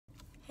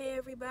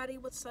everybody,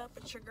 what's up?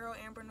 It's your girl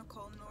Amber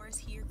Nicole Norris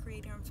here,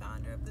 creator and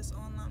founder of this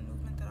online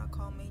movement that I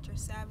call Major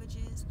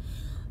Savages.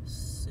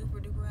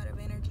 Super duper out of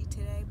energy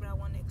today, but I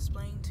want to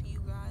explain to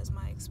you guys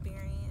my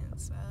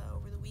experience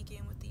over the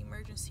weekend with the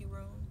emergency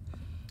room.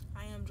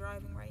 I am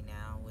driving right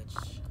now, which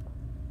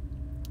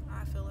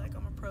I feel like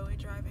I'm a pro at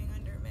driving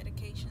under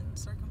medication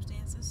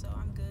circumstances, so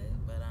I'm good.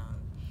 But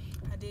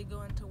I did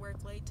go into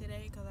work late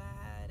today because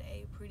I had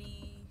a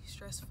pretty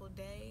stressful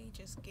day,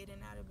 just getting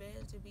out of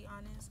bed, to be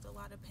honest. A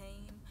lot of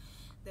pain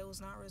that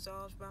was not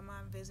resolved by my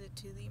visit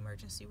to the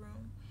emergency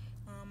room.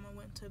 I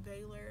went to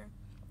Baylor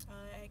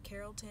at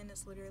Carrollton.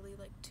 It's literally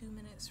like 2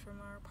 minutes from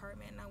our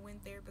apartment, and I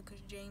went there because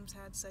James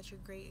had such a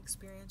great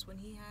experience when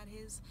he had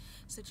his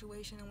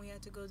situation, and we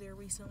had to go there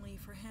recently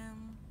for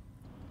him.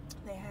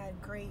 They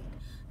had great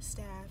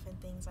staff and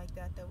things like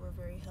that that were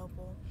very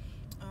helpful.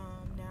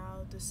 Now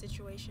the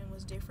situation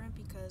was different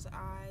because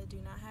I do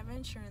not have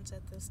insurance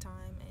at this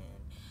time, and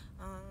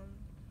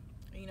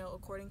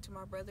according to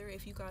my brother,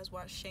 if you guys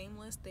watch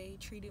Shameless, they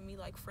treated me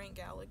like Frank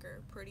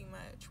Gallagher pretty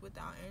much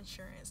without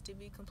insurance, to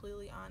be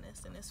completely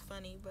honest. And it's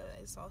funny, but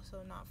it's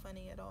also not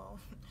funny at all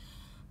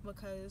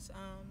because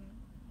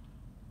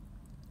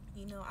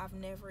I've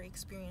never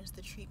experienced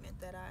the treatment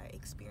that I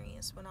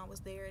experienced when I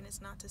was there. And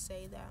it's not to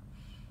say that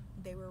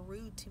they were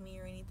rude to me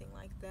or anything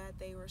like that.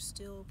 They were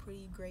still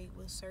pretty great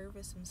with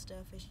service and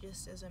stuff. It's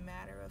just as a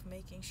matter of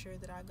making sure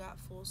that I got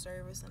full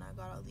service and I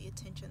got all the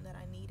attention that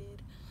I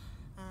needed.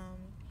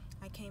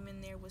 I came in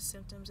there with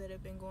symptoms that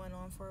have been going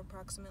on for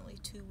approximately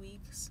 2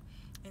 weeks,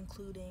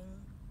 including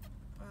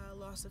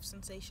loss of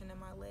sensation in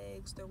my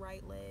legs, the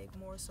right leg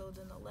more so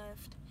than the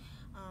left.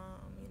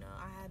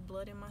 I had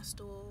blood in my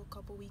stool a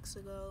couple weeks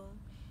ago.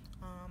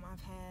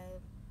 I've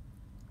had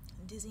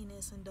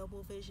dizziness and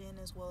double vision,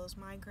 as well as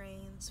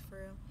migraines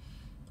for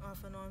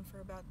off and on for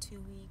about 2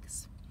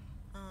 weeks.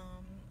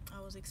 I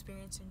was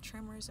experiencing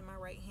tremors in my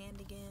right hand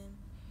again,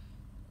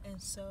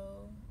 and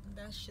so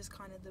that's just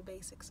kind of the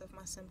basics of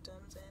my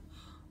symptoms.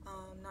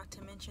 And not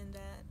to mention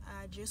that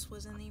I just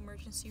was in the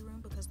emergency room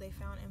because they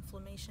found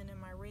inflammation in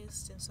my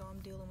wrist, and so I'm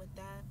dealing with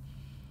that.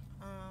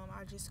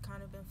 I just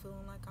kind of been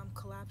feeling like I'm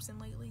collapsing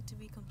lately, to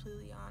be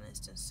completely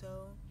honest, and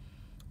so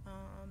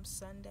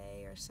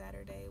Sunday or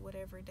Saturday,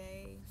 whatever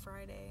day,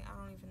 Friday,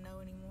 I don't even know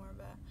anymore,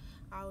 but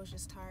I was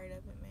just tired of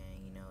it, man.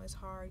 It's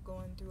hard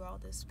going through all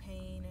this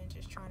pain and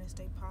just trying to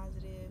stay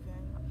positive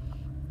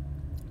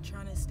and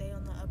trying to stay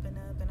on the up and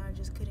up, and I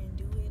just couldn't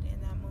do it in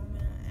that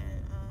moment.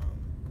 And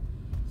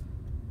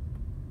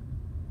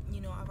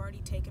I've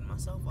already taken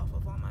myself off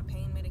of all my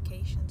pain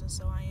medications, and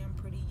so I am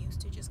pretty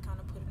used to just kind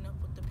of putting up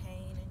with the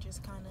pain and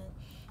just kind of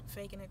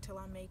faking it till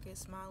I make it,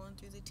 smiling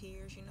through the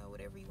tears,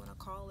 whatever you want to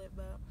call it.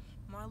 But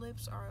my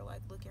lips are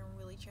like looking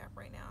really chapped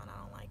right now, and I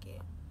don't like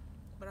it.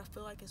 But I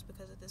feel like it's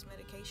because of this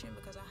medication,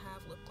 because I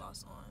have lip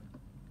gloss on.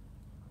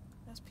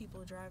 That's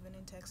people driving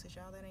in Texas,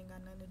 y'all. That ain't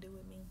got nothing to do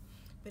with me.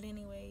 But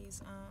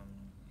anyways,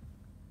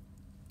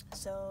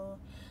 so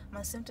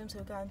my symptoms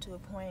have gotten to a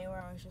point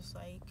where I was just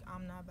like,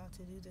 I'm not about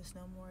to do this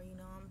no more.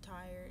 I'm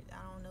tired.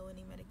 I don't know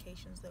any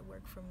medications that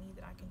work for me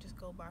that I can just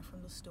go buy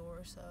from the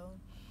store. So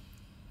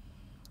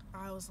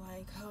I was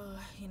like,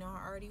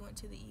 I already went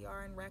to the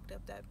ER and racked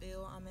up that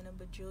bill. I'm in $1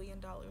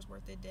 bajillion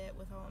worth of debt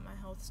with all of my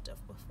health stuff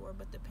before,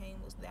 but the pain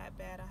was that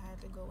bad I had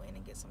to go in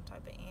and get some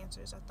type of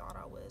answers. I thought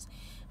I was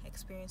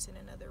experiencing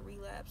another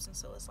relapse, and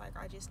so it's like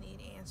I just need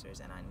answers,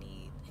 and I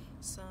need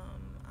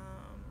some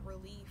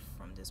relief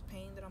from this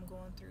pain that I'm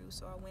going through.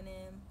 So I went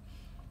in.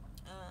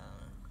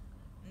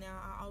 Now,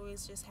 I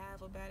always just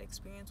have a bad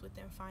experience with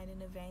them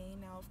finding a vein.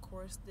 Now, of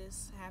course,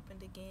 this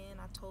happened again.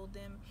 I told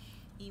them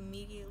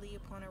immediately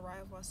upon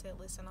arrival, I said,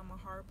 listen, I'm a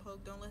hard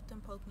poke. Don't let them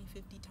poke me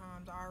 50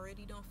 times. I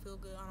already don't feel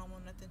good. I don't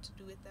want nothing to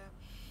do with that.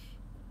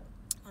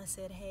 I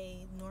said,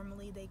 hey,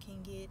 normally they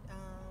can get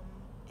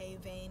a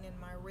vein in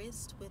my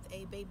wrist with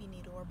a baby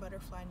needle or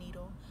butterfly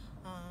needle.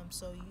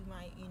 So you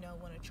might,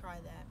 want to try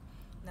that.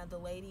 Now, the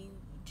lady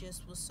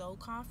just was so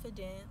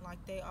confident,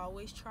 like they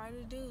always try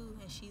to do,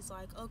 and she's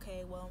like,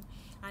 okay, well,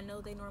 I know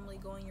they normally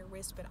go in your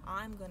wrist, but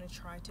I'm gonna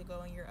try to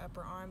go in your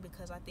upper arm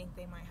because I think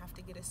they might have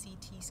to get a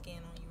CT scan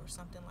on you or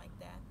something like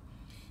that.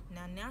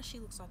 Now she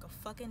looks like a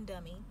fucking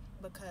dummy,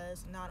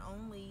 because not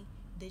only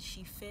did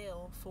she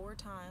fail 4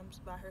 times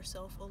by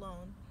herself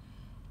alone,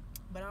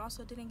 but I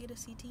also didn't get a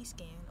CT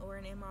scan or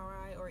an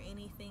MRI or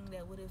anything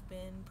that would have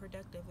been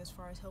productive as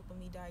far as helping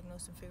me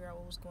diagnose and figure out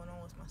what was going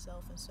on with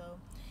myself. And so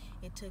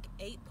it took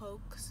 8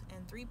 pokes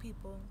and 3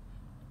 people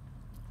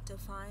to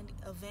find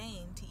a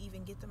vein to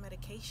even get the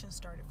medication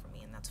started for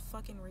me, and that's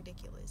fucking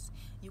ridiculous.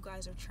 You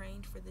guys are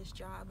trained for this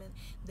job, and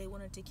they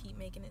wanted to keep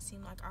making it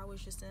seem like I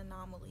was just an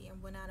anomaly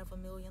and 1 out of a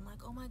million, like,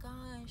 oh my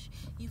gosh,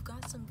 you've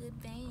got some good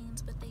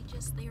veins, but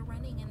they're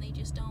running and they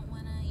just don't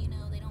want to,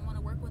 they don't want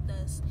to work with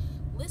us.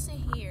 Listen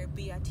here,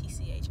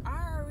 BITCH,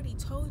 I already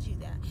told you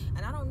that,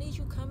 and I don't need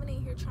you coming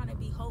in here trying to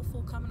be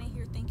hopeful, coming in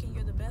here thinking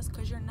you're the best,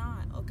 because you're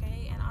not,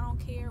 okay? And I don't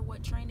care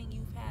what training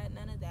you've had,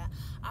 none of that.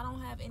 I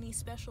don't have any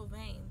special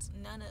veins,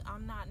 none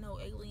I'm not no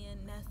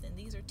alien, nothing.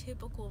 These are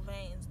typical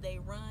veins. They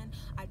run.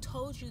 I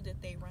told you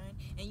that they run,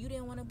 and you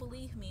didn't want to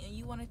believe me, and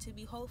you wanted to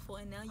be hopeful,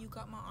 and now you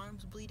got my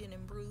arms bleeding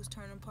and bruised,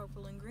 turning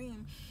purple and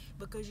green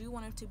because you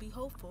wanted to be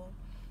hopeful.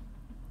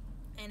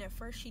 And at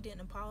first she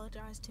didn't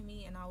apologize to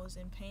me, and I was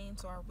in pain,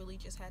 so I really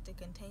just had to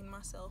contain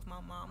myself. My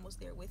mom was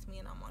there with me,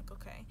 and I'm like,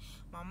 okay,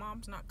 my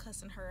mom's not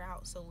cussing her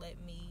out, so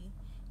let me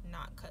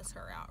not cuss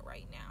her out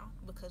right now,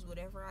 because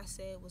whatever I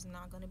said was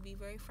not going to be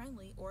very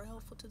friendly or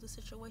helpful to the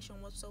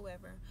situation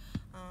whatsoever.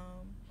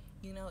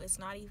 It's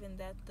not even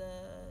that the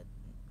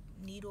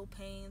needle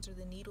pains or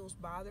the needles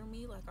bother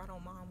me. Like, I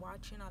don't mind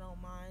watching, I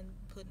don't mind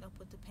putting up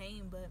with the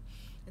pain, but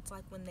it's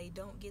like when they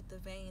don't get the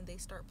vein, they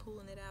start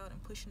pulling it out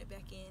and pushing it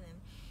back in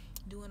and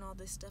doing all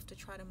this stuff to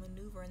try to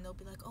maneuver, and they'll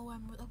be like, oh,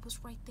 that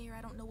was right there,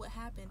 I don't know what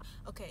happened.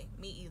 Okay,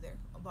 me either,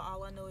 but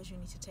all I know is you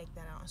need to take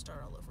that out and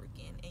start all over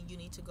again, and you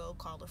need to go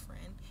call a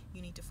friend,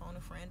 you need to phone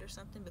a friend or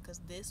something, because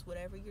this,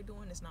 whatever you're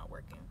doing, is not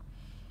working.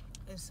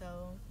 And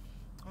so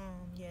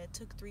it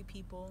took 3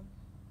 people.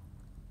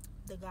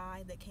 The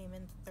guy that came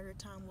in the 3rd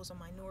time was a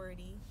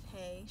minority.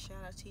 Hey,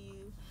 shout out to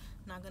you.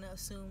 Not gonna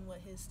assume what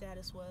his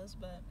status was,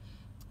 but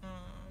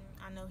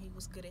I know he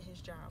was good at his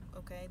job,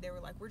 okay? They were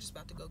like, we're just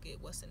about to go get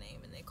what's the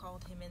name, and they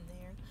called him in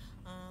there.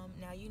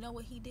 Now, you know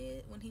what he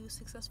did when he was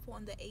successful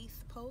on the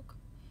 8th poke?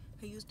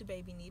 He used a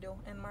baby needle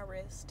in my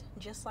wrist,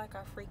 just like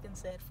I freaking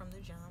said from the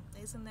jump.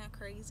 Isn't that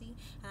crazy?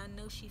 And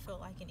I know she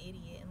felt like an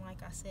idiot, and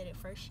like I said, at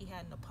first she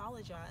hadn't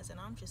apologized, and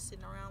I'm just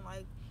sitting around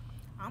like,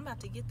 I'm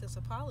about to get this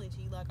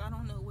apology. Like, I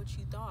don't know what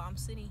you thought. I'm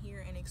sitting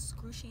here in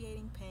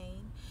excruciating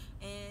pain,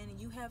 and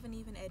you haven't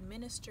even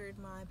administered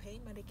my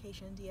pain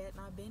medications yet,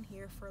 and I've been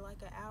here for like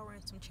an hour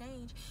and some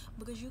change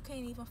because you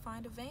can't even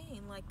find a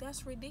vein. Like,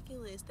 that's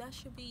ridiculous. That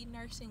should be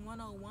nursing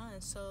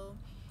 101. So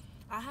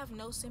I have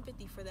no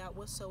sympathy for that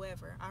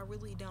whatsoever. I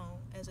really don't.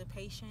 As a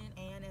patient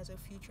and as a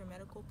future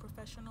medical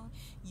professional,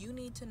 you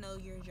need to know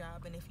your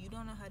job, and if you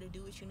don't know how to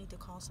do it, you need to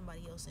call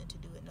somebody else in to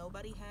do it.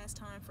 Nobody has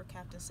time for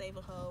Captain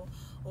Save-A-Ho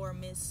or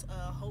Miss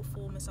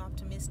Hopeful, Miss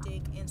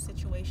Optimistic in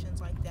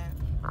situations like that.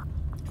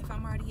 If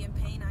I'm already in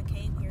pain, I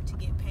came here to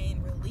get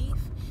pain relief,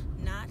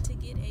 not to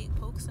get 8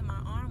 pokes in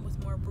my arm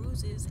with more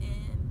bruises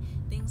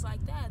and things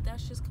like that.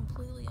 That's just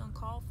completely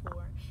uncalled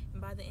for.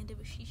 And by the end of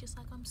it, she's just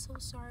like, I'm so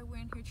sorry, we're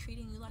in here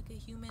treating you like a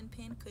human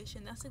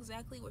pincushion. That's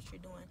exactly what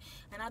you're doing,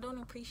 and I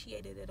don't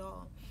appreciate it at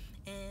all.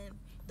 And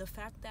the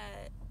fact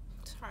that,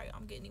 sorry,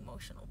 I'm getting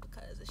emotional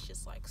because it's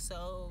just like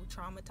so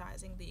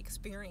traumatizing. The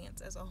experience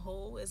as a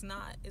whole it's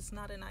not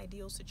an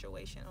ideal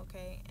situation,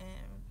 okay?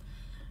 And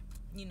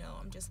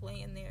I'm just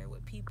laying there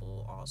with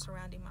people all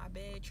surrounding my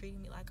bed, treating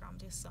me like I'm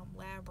just some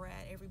lab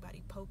rat,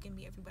 everybody poking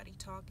me, everybody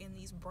talking,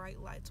 these bright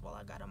lights while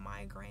I got a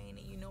migraine,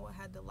 and I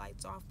had the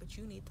lights off, but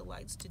you need the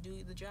lights to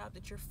do the job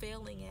that you're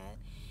failing at,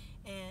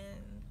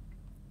 and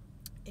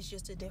it's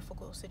just a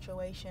difficult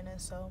situation. And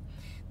so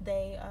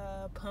they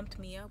pumped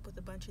me up with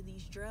a bunch of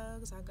these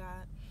drugs. I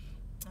got,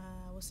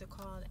 what's it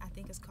called? I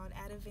think it's called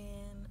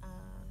Ativan,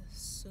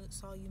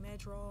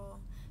 Solumedrol,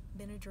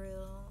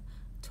 Benadryl,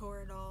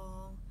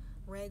 Toradol,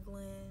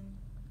 Reglan,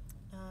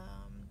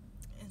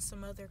 and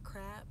some other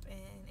crap,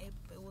 and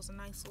it was a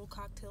nice little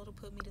cocktail to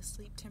put me to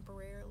sleep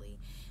temporarily.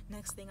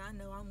 Next thing I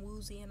know, I'm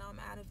woozy and I'm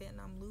out of it and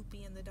I'm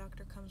loopy, and the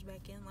doctor comes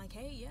back in like,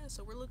 hey, yeah,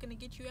 so we're looking to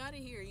get you out of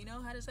here,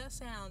 how does that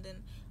sound?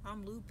 And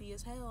I'm loopy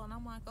as hell, and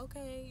I'm like,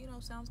 okay,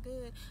 sounds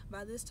good.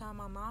 By this time,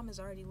 my mom has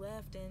already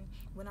left, and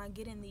when I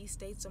get in these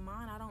states of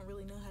mind, I don't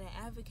really know how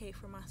to advocate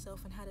for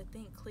myself and how to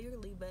think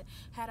clearly. But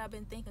had I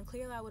been thinking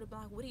clearly, I would have been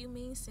like, what do you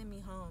mean send me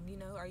home?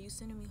 Are you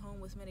sending me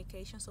home with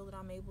medication so that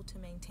I'm able to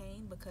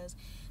maintain? Because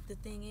the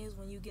thing is,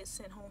 when you get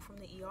sent home from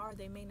the ER,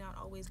 they may not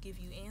always give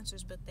you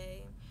answers, but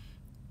they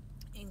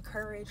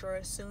encourage or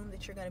assume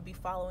that you're going to be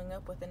following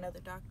up with another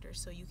doctor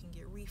so you can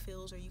get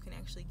refills, or you can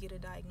actually get a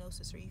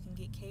diagnosis, or you can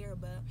get care.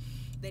 But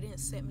they didn't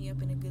set me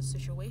up in a good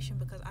situation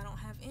because I don't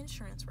have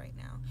insurance right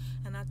now,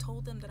 and I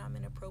told them that I'm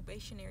in a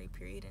probationary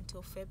period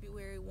until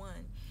February 1.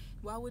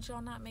 Why would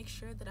y'all not make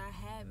sure that I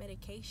had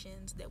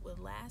medications that would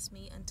last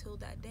me until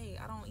that day?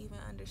 I don't even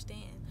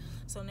understand.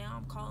 So now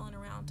I'm calling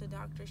around to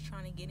doctors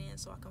trying to get in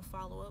so I can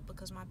follow up,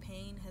 because my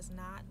pain has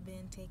not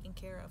been taken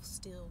care of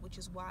still, which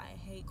is why I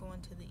hate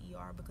going to the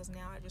ER, because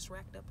now I just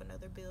racked up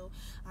another bill.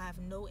 I have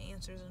no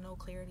answers and no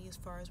clarity as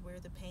far as where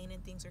the pain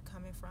and things are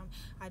coming from.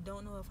 I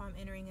don't know if I'm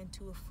entering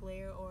into a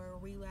flare or a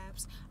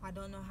relapse. I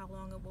don't know how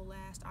long it will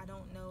last. I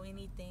don't know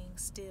anything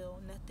still,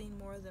 nothing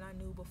more than I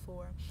knew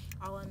before.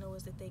 All I know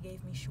is that they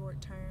gave me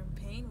short-term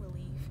pain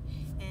relief,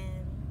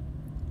 and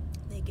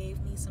they gave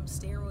me some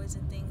steroids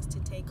and things to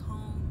take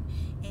home,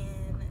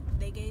 and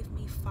they gave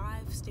me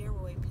 5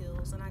 steroid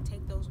pills, and I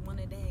take those 1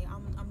 a day.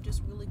 I'm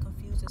just really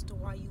confused as to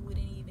why you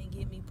wouldn't even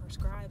get me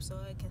prescribed so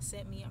it can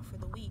set me up for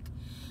the week.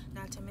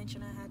 Not to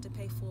mention I had to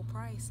pay full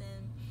price,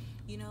 and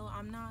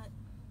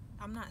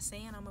I'm not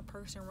saying I'm a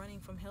person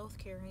running from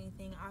healthcare or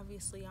anything.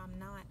 Obviously, I'm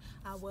not.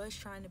 I was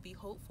trying to be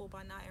hopeful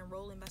by not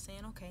enrolling, by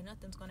saying, okay,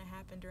 nothing's going to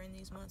happen during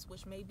these months,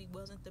 which maybe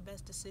wasn't the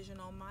best decision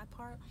on my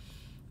part.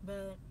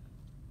 But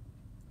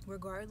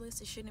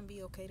regardless, it shouldn't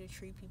be okay to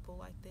treat people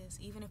like this.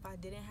 Even if I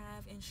didn't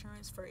have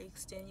insurance for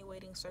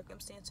extenuating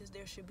circumstances,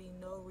 there should be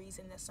no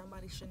reason that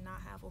somebody should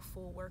not have a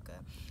full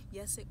workup.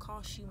 Yes, it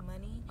costs you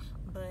money,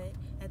 but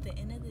at the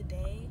end of the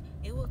day,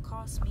 it would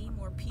cost me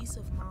more peace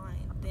of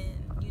mind than,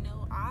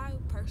 I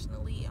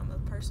personally am a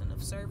person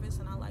of service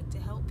and I like to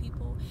help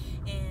people,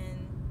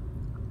 and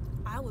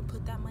I would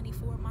put that money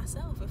forward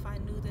myself if I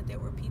knew that there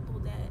were people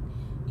that,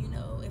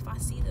 if I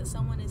see that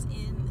someone is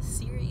in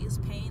serious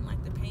pain,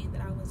 like the pain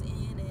that I was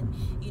in, and,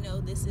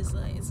 this is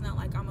like, it's not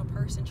like I'm a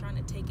person trying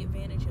to take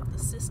advantage of the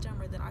system,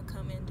 or that I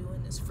come in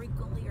doing this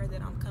frequently, or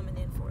that I'm coming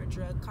in for a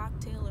drug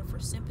cocktail or for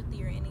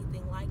sympathy or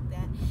anything like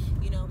that.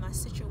 My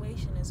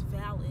situation is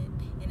valid,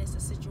 and it's a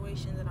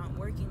situation that I'm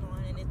working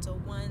on, and it's a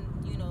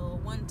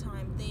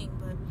one-time thing,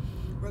 but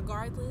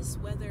regardless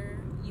whether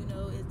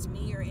it's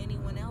me or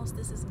anyone else,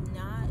 this is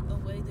not a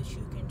way that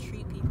you can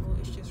treat people.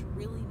 It's just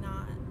really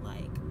not.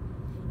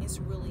 It's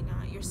really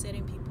not. You're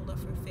setting people up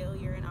for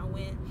failure. And I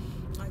went,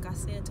 like I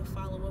said, to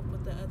follow up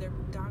with the other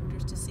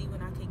doctors to see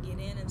when I could get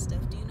in and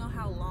stuff. Do you know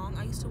how long?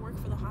 I used to work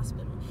for the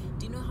hospital.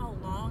 Do you know how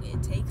long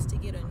it takes to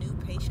get a new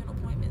patient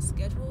appointment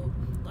scheduled?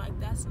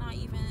 That's not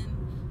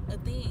even a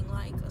thing.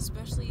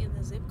 Especially in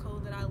the zip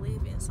code that I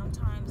live in,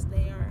 sometimes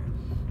they are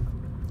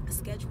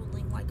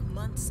scheduling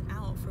months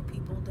out for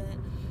people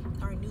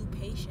that are new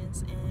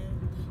patients.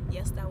 And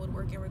yes, that would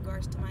work in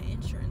regards to my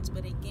insurance,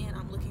 but again,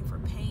 I'm looking for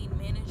pain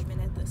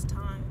management at this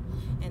time.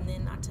 And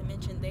then, not to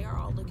mention, they are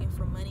all looking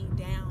for money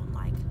down.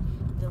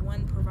 The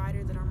one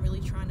provider that I'm really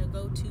trying to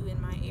go to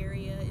in my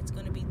area, it's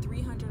going to be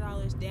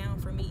 $300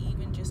 down for me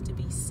even just to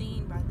be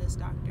seen by this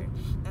doctor.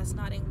 That's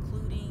not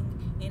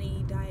including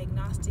any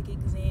diagnostic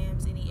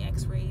exams, any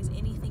x-rays,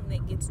 anything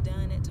that gets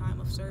done at time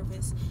of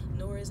service,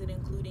 nor is it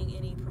including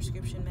any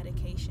prescription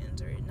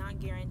medications, or not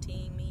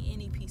guaranteeing me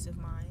any peace of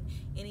mind,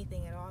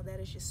 anything at all.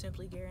 That is just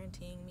simply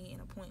guaranteeing me an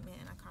appointment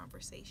and a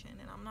conversation,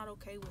 and I'm not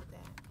okay with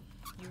that.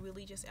 You're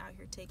really just out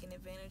here taking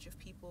advantage of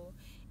people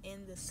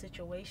in this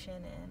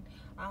situation, and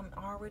I'm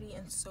already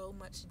in so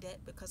much debt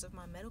because of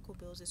my medical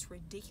bills. It's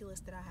ridiculous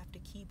that I have to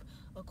keep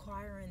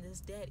acquiring this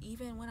debt.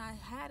 Even when I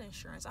had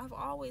insurance, I've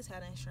always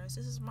had insurance.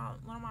 This is one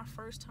of my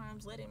first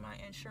times letting my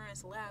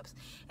insurance lapse,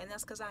 and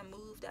that's because I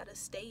moved out of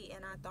state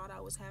and I thought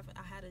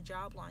I had a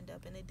job lined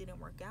up and it didn't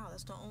work out.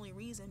 That's the only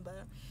reason.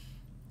 But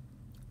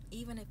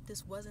even if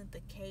this wasn't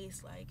the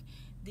case,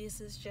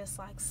 this is just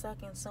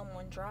sucking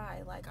someone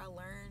dry. I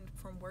learned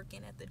from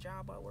working at the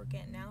job I work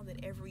at now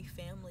that every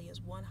family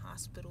is one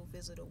hospital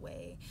visit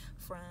away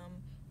from,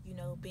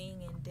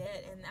 being in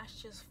debt. And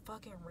that's just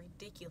fucking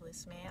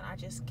ridiculous, man. I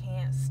just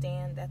can't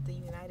stand that the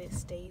United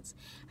States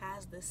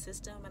has this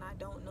system, and I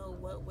don't know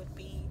what would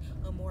be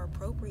a more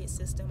appropriate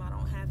system. I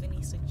don't have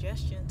any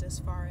suggestions as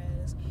far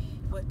as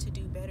what to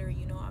do better.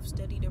 I've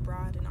studied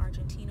abroad in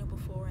Argentina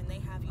before, and they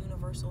have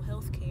universal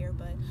health care,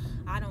 but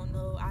I don't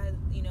know.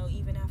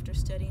 Even after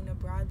studying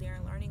abroad there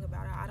and learning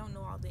about it, I don't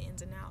know all the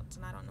ins and outs,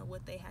 and I don't know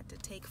what they had to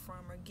take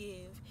from or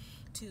give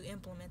to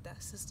implement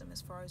that system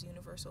as far as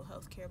universal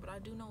health care. But I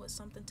do know it's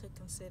something to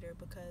consider,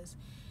 because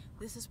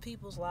this is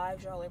people's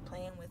lives y'all are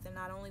playing with. And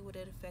not only would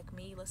it affect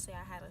me, let's say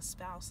I had a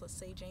spouse, let's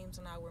say James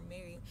and I were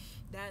married,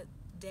 that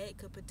debt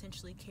could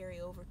potentially carry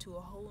over to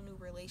a whole new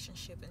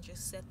relationship and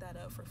just set that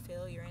up for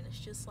failure. And it's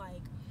just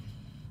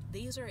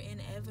these are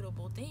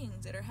inevitable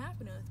things that are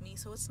happening with me.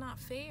 So it's not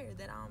fair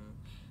that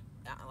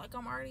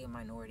I'm already a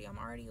minority. I'm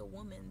already a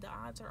woman. The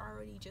odds are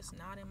already just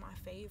not in my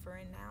favor.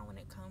 And now when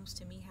it comes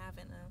to me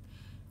having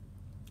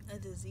a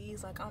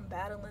disease, I'm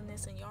battling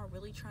this, and y'all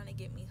really trying to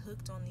get me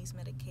hooked on these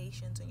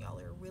medications, and y'all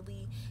are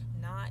really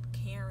not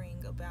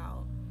caring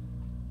about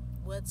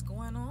what's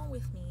going on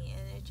with me.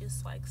 And it just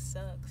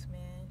sucks,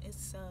 man. It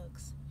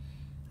sucks.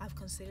 I've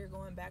considered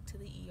going back to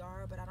the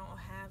ER, but I don't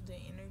have the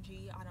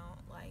energy. I don't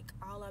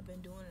all I've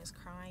been doing is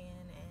crying,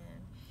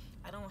 and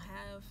I don't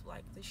have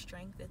the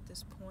strength at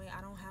this point.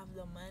 I don't have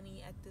the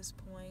money at this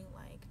point.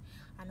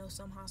 I know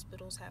some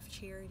hospitals have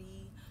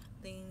charity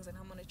things, and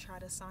I'm going to try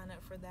to sign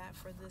up for that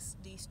for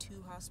these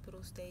 2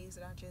 hospital stays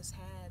that I just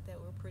had that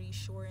were pretty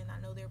short, and I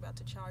know they're about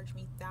to charge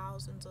me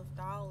thousands of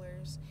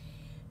dollars,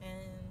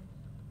 and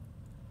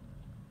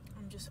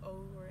I'm just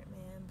over it,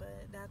 man.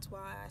 But that's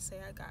why I say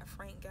I got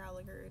Frank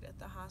Gallagher-ed at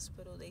the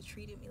hospital. They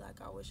treated me like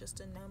I was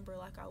just a number,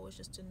 like I was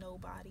just a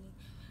nobody,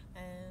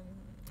 and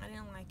I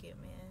didn't like it,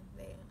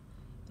 man.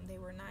 They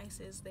were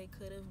nice as they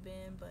could have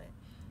been, but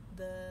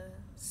the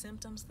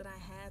symptoms that I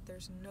had,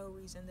 there's no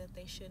reason that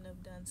they shouldn't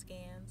have done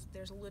scans.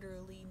 There's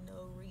literally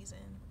no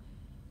reason.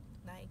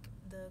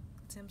 The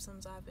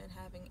symptoms I've been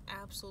having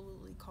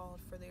absolutely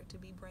called for there to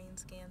be brain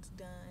scans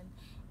done,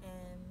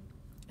 and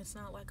it's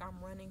not like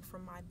I'm running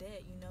from my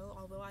debt,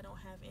 although I don't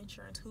have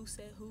insurance.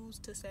 Who's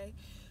to say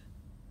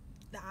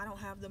that I don't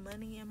have the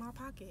money in my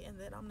pocket and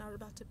that I'm not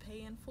about to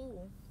pay in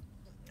full?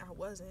 I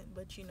wasn't,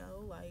 but you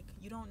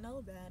don't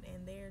know that,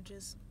 and they're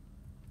just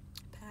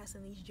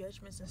passing these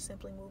judgments and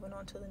simply moving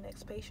on to the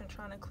next patient,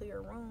 trying to clear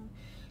a room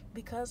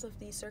because of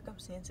these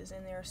circumstances,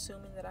 and they're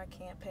assuming that I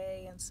can't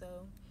pay. And so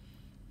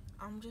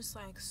I'm just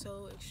like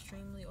so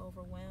extremely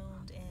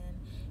overwhelmed, and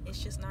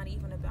it's just not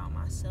even about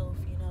myself,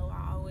 you know.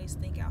 I always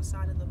think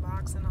outside of the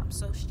box, and I'm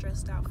so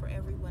stressed out for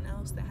everyone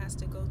else that has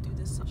to go through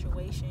this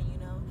situation, you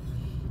know.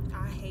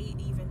 I hate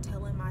even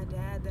telling my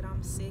dad that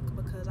I'm sick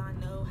because I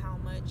know how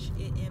much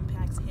it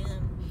impacts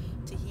him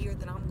to hear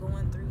that I'm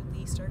going through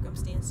these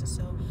circumstances.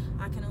 So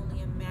I can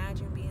only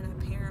imagine being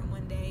a parent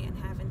one day and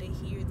having to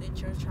hear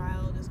that your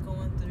child is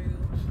going through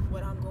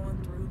what I'm going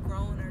through,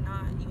 grown or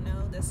not, you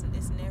know.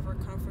 It's never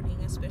comforting,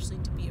 especially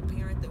to be a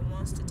parent that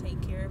wants to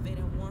take care of it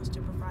and wants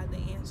to provide the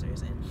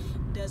answers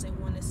and doesn't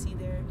want to see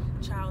their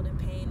child in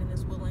pain and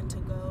is willing to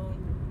go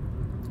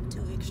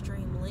to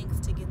extreme lengths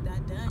to get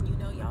that done. You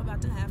know, y'all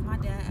about to have my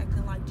dad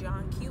acting like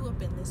John Q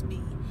up in this beat,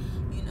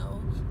 you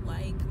know,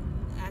 like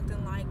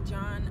acting like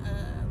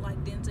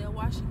like Denzel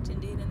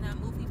Washington did in that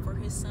movie for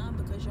his son,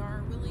 because y'all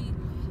are really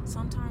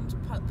sometimes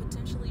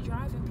potentially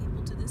driving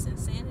people to this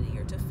insanity,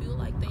 or to feel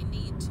like they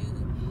need to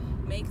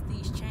make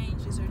these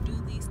changes or do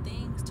these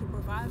things to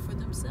provide for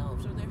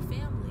themselves or their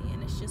family,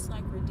 and it's just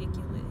like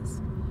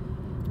ridiculous.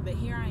 But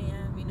here I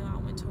am, you know. I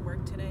went to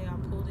work today. I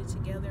pulled it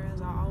together,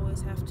 as I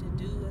always have to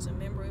do as a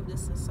member of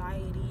this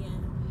society,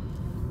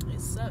 and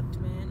it sucked,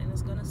 man. And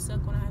it's gonna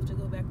suck when I have to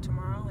go back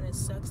tomorrow, and it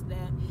sucks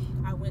that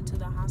I went to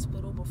the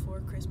hospital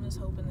before Christmas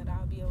hoping that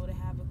I'll be able to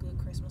have a good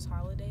Christmas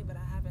holiday, but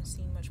I haven't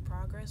seen much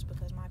progress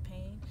because my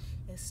pain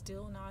is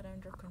still not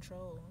under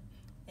control.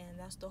 And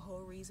that's the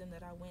whole reason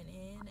that I went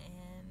in,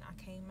 and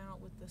I came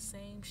out with the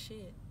same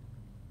shit.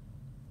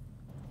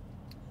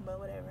 But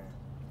whatever.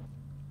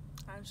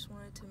 I just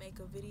wanted to make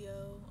a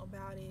video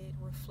about it,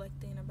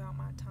 reflecting about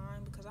my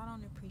time, because I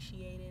don't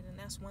appreciate it, and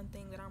that's one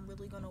thing that I'm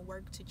really going to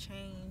work to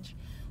change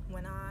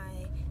when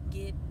I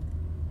get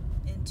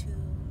into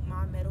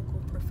my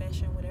medical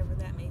profession, whatever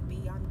that may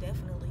be. I'm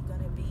definitely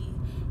going to be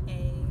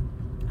a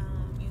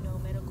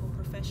medical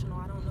professional.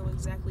 I don't know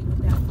exactly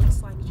what that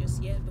looks like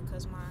just yet,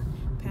 because my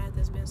path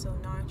has been so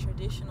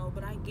non-traditional,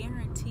 but I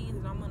guarantee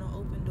that I'm going to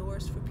open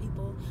doors for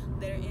people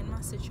that are in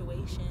my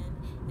situation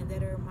and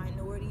that are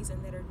minorities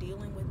and that are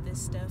dealing with this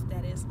stuff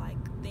that is like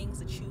things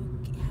that you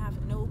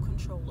have no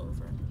control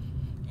over.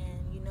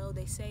 And you know,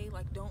 they say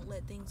like, don't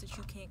let things that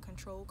you can't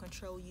control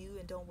you,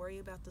 and don't worry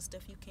about the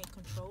stuff you can't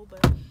control.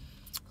 But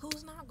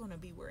who's not going to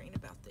be worrying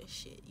about this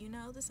shit? You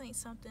know, this ain't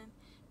something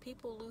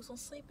people lose on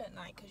sleep at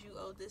night because you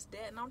owe this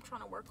debt, and I'm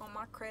trying to work on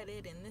my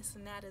credit and this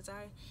and that as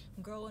I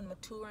grow and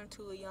mature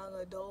into a young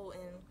adult,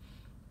 and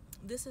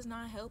this is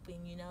not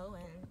helping, you know.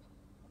 And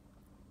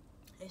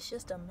it's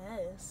just a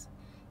mess.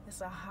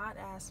 It's a hot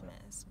ass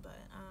mess. But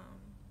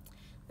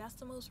that's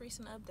the most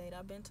recent update.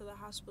 I've been to the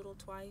hospital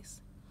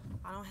twice.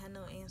 I don't have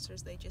no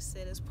answers. They just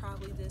said it's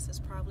probably this, it's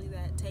probably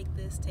that, take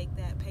this, take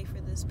that, pay for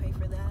this, pay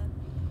for that.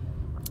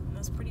 And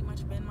that's pretty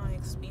much been my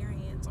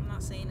experience. I'm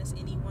not saying it's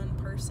any one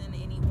person,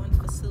 any one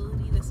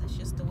facility. This is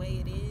just the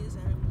way it is,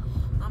 and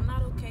I'm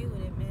not okay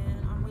with it,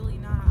 man. I'm really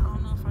not. I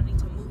don't know if I need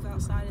to move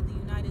outside of the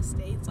United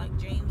States. Like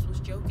James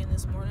was joking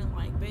this morning,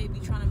 like, babe,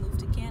 you trying to move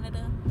to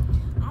Canada?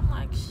 I'm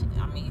like,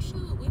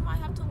 shoot, we might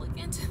have to look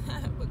into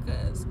that,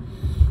 because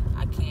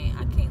I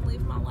can't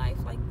live my life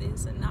like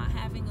this and not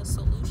having a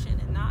solution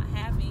and not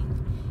having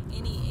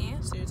any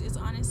answers. It's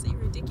honestly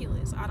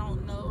ridiculous. I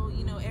don't know,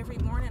 you know, every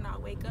morning I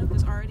wake up,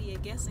 it's already a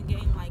guessing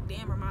game, like,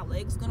 damn, are my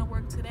legs gonna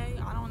work today?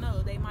 I don't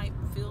know. They might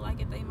feel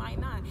like it, they might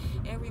not.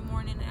 Every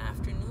morning and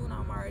afternoon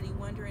I'm already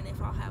wondering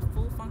if I'll have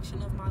full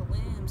function of my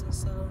limbs. And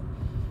so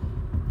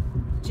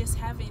just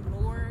having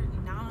more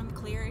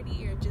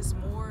non-clarity, or just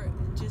more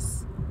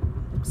just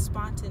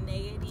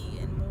spontaneity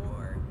and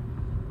more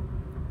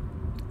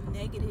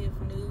negative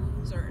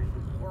news, or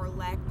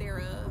lack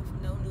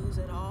thereof, no news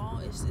at all,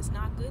 it's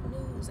not good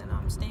news. And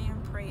I'm staying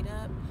prayed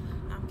up.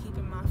 I'm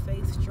keeping my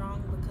faith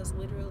strong, because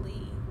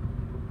literally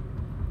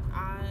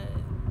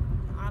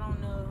I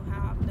don't know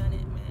how I've done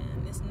it,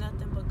 man. It's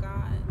nothing but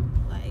God.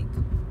 Like,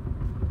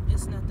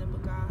 it's nothing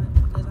but God,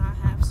 because I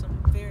have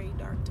some very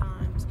dark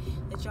times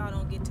that y'all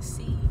don't get to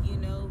see, you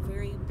know.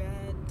 Very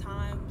bad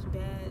times,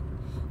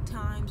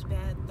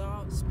 bad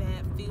thoughts,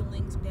 bad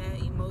feelings,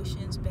 bad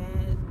emotions,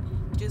 bad,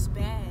 just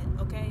bad,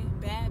 okay?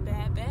 Bad.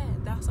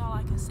 That's all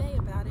I can say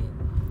about it.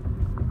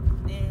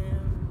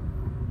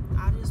 And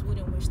I just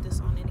wouldn't wish this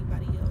on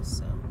anybody else.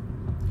 So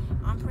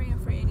I'm praying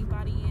for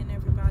anybody and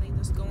everybody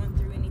that's going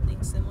through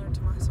anything similar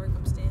to my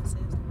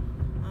circumstances.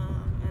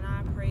 And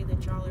I pray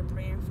that y'all are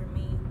praying for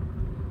me.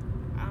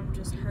 I'm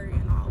just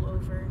hurting all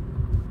over,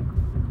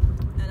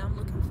 and I'm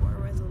looking for a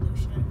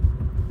resolution.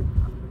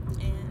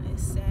 And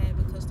it's sad,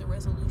 because the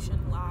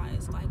resolution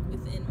lies like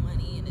within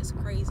money, and it's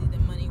crazy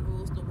that money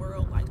rules the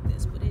world like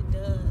this, but it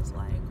does.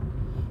 Like,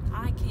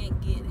 I can't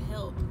get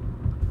help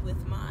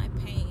with my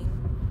pain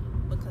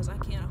because I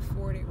can't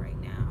afford it right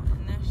now,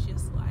 and that's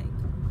just like,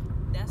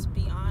 that's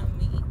beyond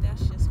me.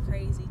 That's just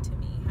crazy to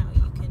me, how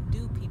you can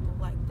do people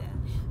like that,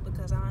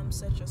 because I'm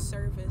such a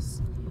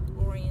service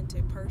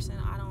oriented person.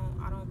 I don't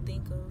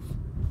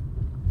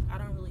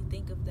really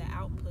think of the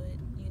output,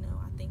 you know.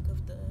 I think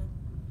of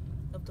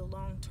the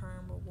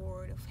long-term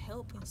reward of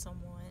helping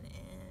someone.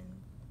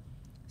 And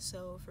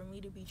So for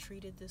me to be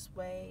treated this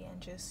way and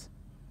just,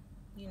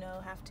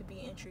 have to be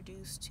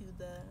introduced to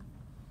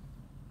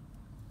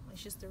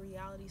it's just the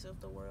realities of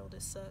the world,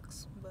 it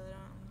sucks. But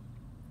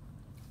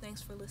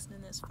thanks for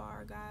listening this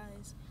far,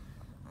 guys.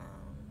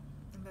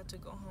 I'm about to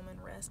go home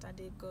and rest. I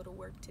did go to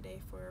work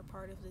today for a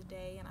part of the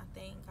day, and I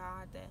thank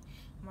God that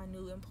my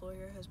new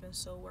employer has been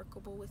so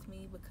workable with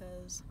me,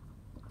 because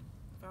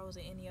if I was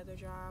at any other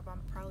job, I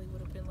probably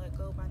would have been let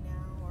go by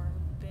now or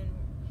been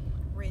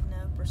written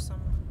up or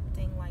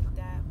something like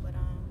that. But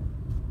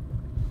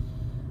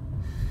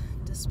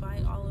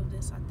despite all of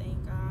this, I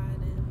thank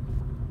God, and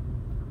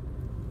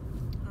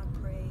I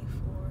pray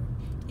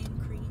for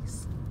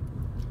increase,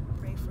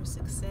 pray for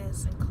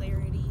success and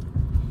clarity,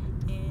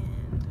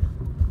 and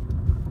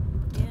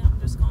yeah, I'm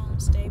just gonna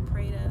stay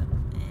prayed up,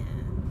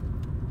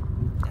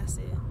 and that's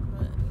it.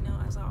 But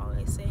as I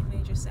always say,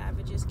 major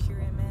savages cure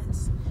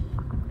MS.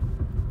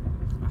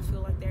 I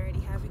feel like they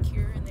already have a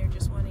cure, and they're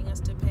just wanting us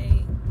to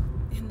pay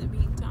in the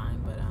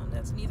meantime. But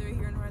that's neither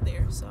here nor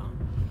there. So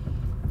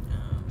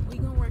we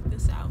gonna work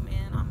this out,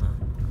 man. I'm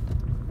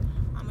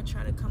gonna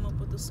try to come up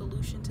with a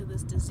solution to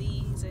this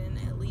disease, and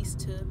at least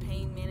to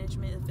pain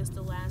management. If it's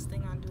the last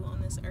thing I do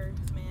on this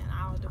earth, man,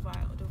 I'll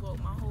devote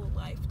my whole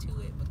life to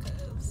it,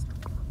 because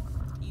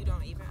you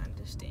don't even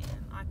understand.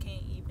 I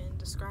can't even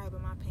describe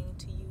my pain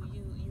to you.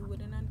 You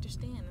wouldn't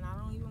understand, and I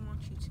don't even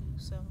want you to.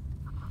 So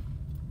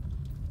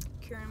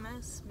cure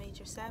MS,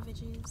 major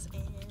savages,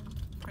 and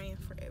praying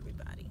for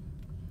everybody.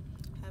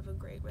 Have a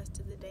great rest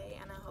of the day,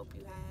 and I hope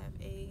you have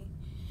a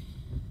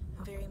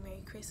very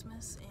Merry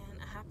Christmas and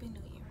a Happy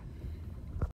New Year.